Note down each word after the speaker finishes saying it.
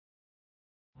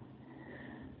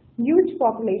Huge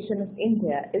population of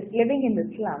India is living in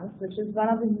the slums, which is one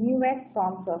of the newest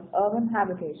forms of urban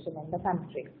habitation in the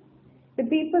country. The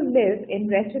people live in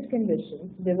wretched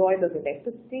conditions, devoid of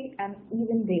electricity and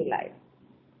even daylight.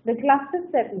 The cluster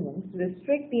settlements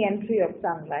restrict the entry of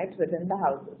sunlight within the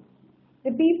houses.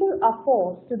 The people are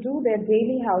forced to do their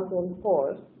daily household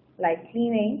chores like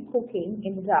cleaning, cooking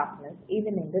in the darkness,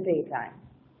 even in the daytime.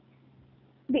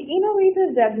 The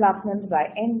innovative development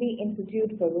by NV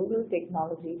Institute for Rural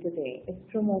Technology today is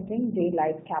promoting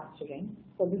daylight capturing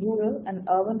for the rural and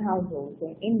urban households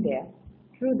in India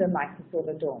through the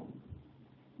microsolar dome.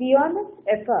 The earnest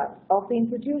effort of the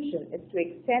institution is to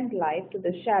extend light to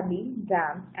the shabby,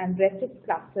 damp, and wretched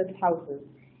clustered houses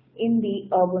in the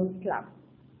urban slums.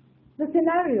 The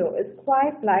scenario is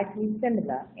quite likely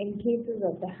similar in cases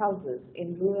of the houses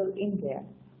in rural India,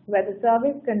 where the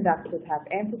surveys conducted have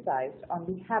emphasized on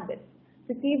the habit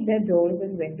to keep their doors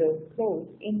and windows closed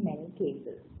in many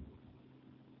cases.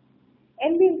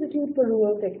 NV Institute for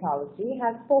Rural Technology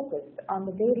has focused on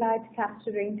the daylight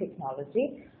capturing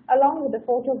technology along with the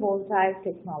photovoltaic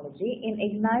technology in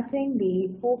igniting the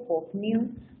hope of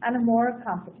new and a more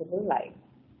comfortable life.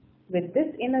 With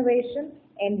this innovation,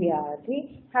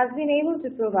 NVIT has been able to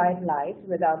provide light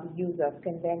without the use of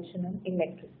conventional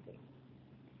electricity.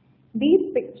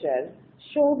 These pictures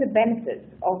show the benefits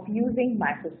of using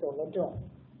microsolar dome.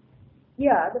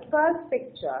 Here, the first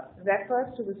picture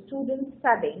refers to the students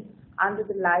studying under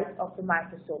the light of the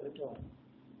microsolar dome.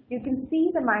 You can see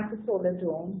the microsolar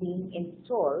dome being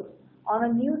installed on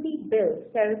a newly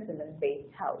built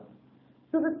terracotta-based house.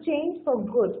 So the change for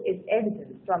good is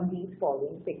evident from these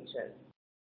following pictures.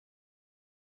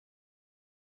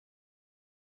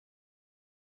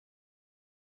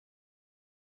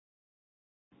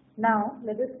 Now,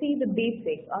 let us see the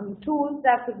basics on the tools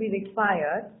that will be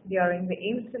required during the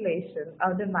installation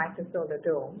of the microsolar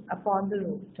dome upon the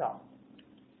rooftop.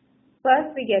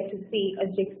 First, we get to see a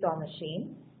jigsaw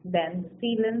machine, then the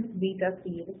Siemens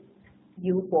Beta-Seal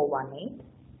U418,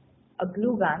 a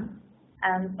glue gun,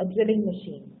 and a drilling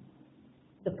machine.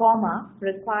 The former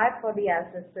required for the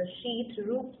asbestos sheet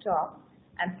rooftop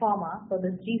and former for the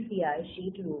GCI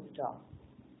sheet rooftop.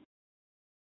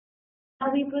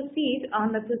 Now we proceed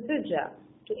on the procedure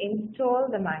to install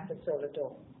the microsolar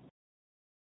dome.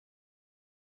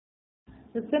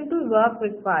 The simple work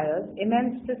requires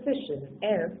immense precision,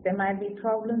 else there might be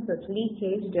problems of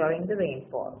leakage during the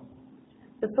rainfall.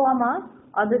 The former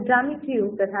are the dummy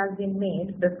tube that has been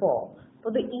made before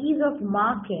for the ease of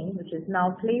marking, which is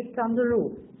now placed on the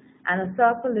roof, and a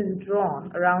circle is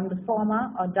drawn around the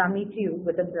former or dummy tube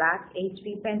with a black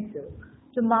HB pencil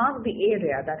to mark the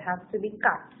area that has to be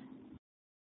cut.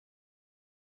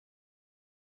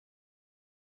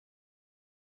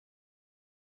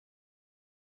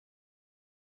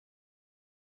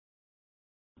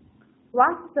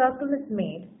 Once the circle is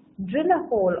made, drill a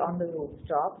hole on the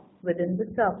rooftop within the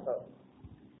circle.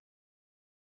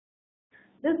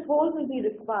 This hole will be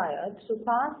required to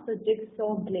pass the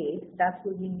jigsaw blade that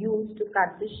will be used to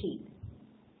cut the sheet.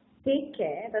 Take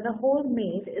care that the hole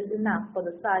made is enough for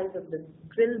the size of the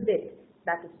drill bit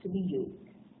that is to be used.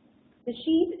 The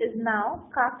sheet is now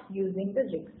cut using the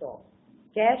jigsaw.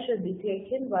 Care should be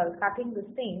taken while cutting the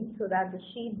seam so that the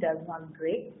sheet does not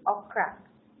break or crack.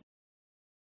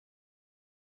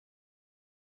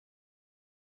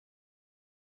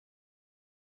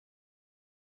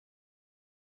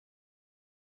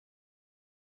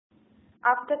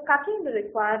 After cutting the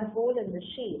required hole in the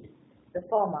sheet, the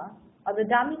former or the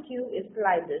dummy tube is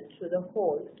slided through the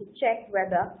hole to check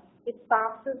whether it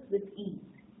passes with ease.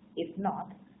 If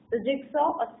not, the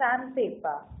jigsaw or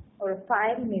sandpaper or a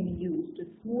file may be used to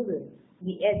smoothen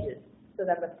the edges so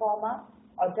that the former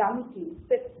or dummy tube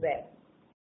fits well.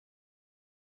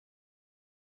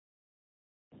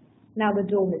 Now the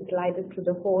dome is slided through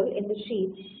the hole in the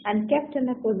sheet and kept in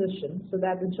a position so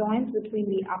that the joint between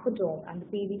the upper dome and the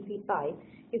PVC pipe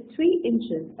is 3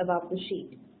 inches above the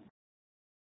sheet.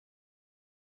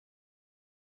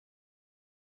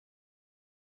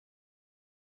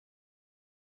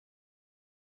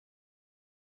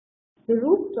 The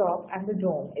rooftop and the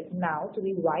dome is now to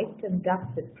be wiped and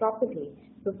dusted properly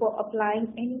before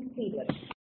applying any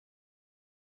sealant.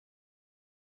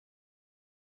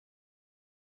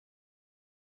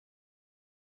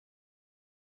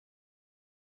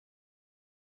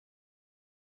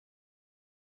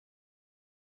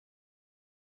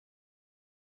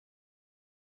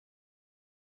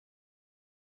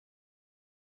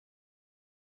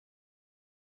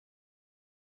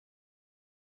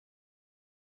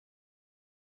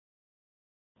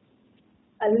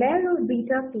 A layer of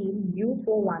Beta-Seal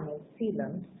U418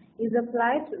 sealant is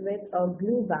applied with a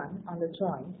glue gun on the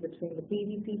joint between the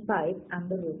PVC pipe and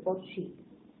the roof or sheet.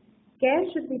 Care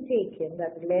should be taken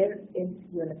that the layer is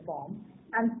uniform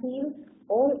and seals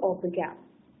all of the gaps.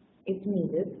 If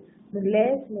needed, the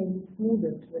layers may be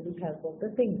smoothed with the help of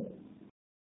the fingers.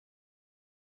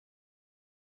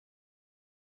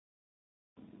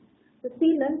 The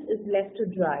sealant is left to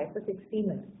dry for 60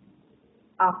 minutes.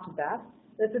 After that,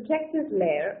 the protective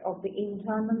layer of the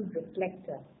internal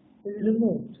reflector is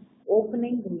removed,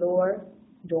 opening the lower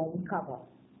dome cover.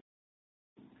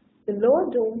 The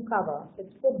lower dome cover is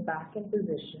put back in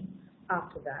position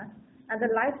after that, and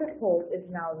the lighted hole is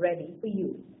now ready for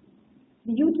use.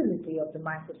 The utility of the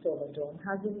microsolar dome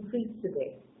has increased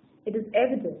today. It is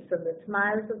evident from the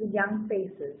smiles of the young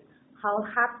faces how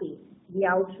happy the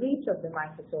outreach of the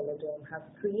microsolar dome has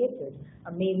created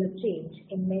a major change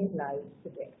in many lives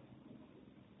today.